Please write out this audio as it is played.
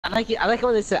I like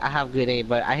when they say I have good aim,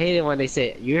 but I hate it when they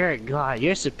say you're a god,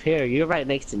 you're superior, you're right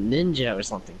next to ninja or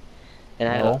something.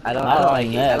 And No, I not don't like like it.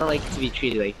 I that. don't like to be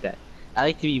treated like that. I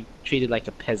like to be treated like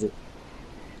a peasant.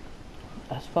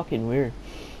 That's fucking weird.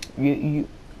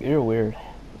 You're weird.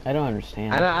 I don't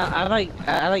understand. I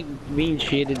like being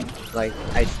treated like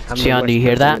I'm the Sion, do worst you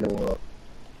hear person that? in the world.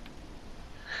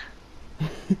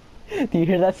 Do you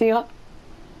hear that, Sion?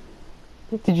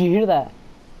 Did you hear that?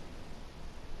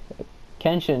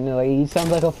 Kenshin, like, you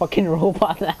sound like a fucking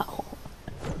robot now.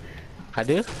 I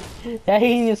do? Yeah,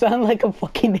 you sound like a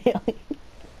fucking alien.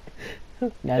 No,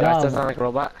 Do I still no. sound like a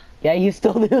robot? Yeah, you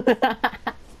still do.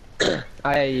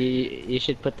 You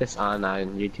should put this on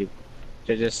YouTube.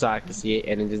 Just so I can see it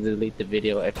and then just delete the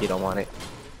video if you don't want it.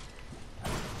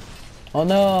 Oh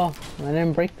no, I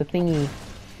didn't break the thingy.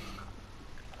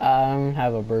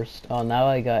 Have a burst. Oh, now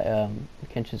I got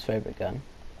Kenshin's favorite gun.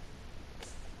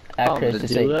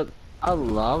 Accuracy. I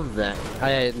love that.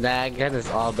 That gun is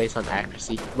all based on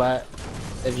accuracy, but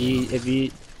if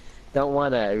you don't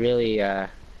want to really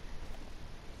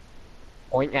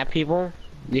point at people,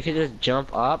 you can just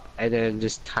jump up and then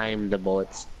just time the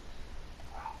bullets.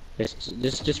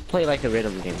 Just play like a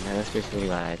rhythm game, man. That's basically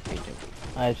what I think of.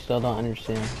 I still don't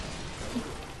understand.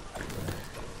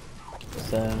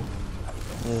 So,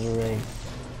 there's a ray.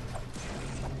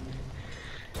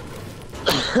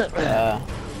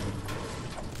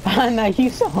 Now you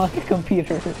sound like a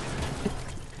computer.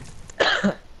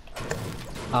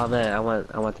 Oh man, I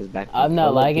want this back. I'm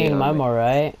not lagging. I'm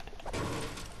alright.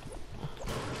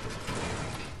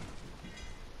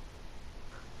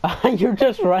 You're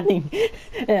just running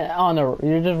on a.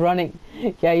 You're just running.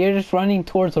 Yeah, you're just running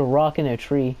towards a rock in a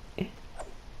tree.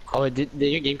 Oh, did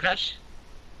your game crash?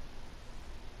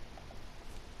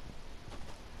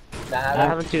 That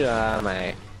happened to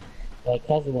my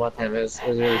cousin one time. It was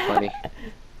really funny.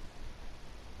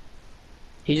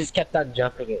 He just kept on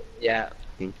jumping it. Yeah.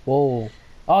 Whoa!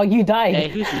 Oh, you died.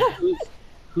 Hey,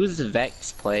 who's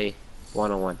Vex play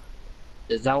 101?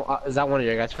 Is that one of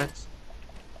your guys' friends?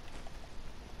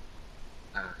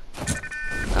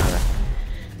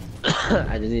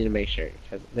 I just need to make sure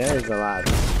because there is a lot.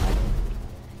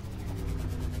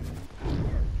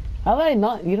 How did I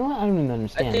not? You know what? I don't even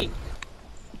understand.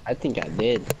 I think I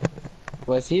did.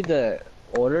 Was he the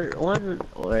ordered one,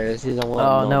 or is he the one?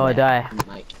 Oh no, I die.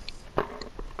 Like,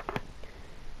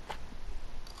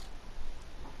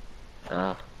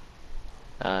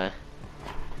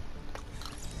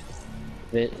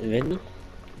 Vin?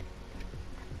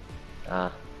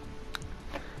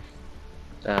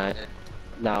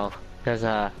 No, because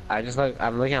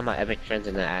I'm looking at my epic friends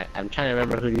and I'm trying to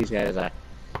remember who these guys are.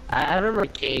 I remember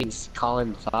Cade's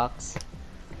Colin Fox.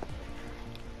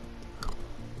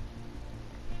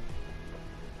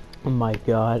 Oh my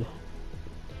god.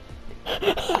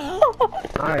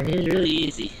 Alright, he's really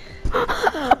easy.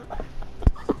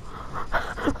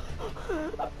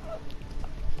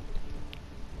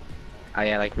 Oh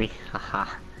yeah, like me. Haha.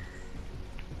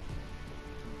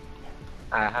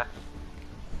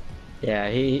 Yeah,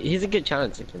 he's a good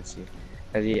challenge, you can see.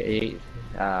 Cause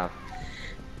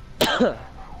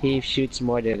he shoots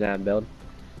more than build.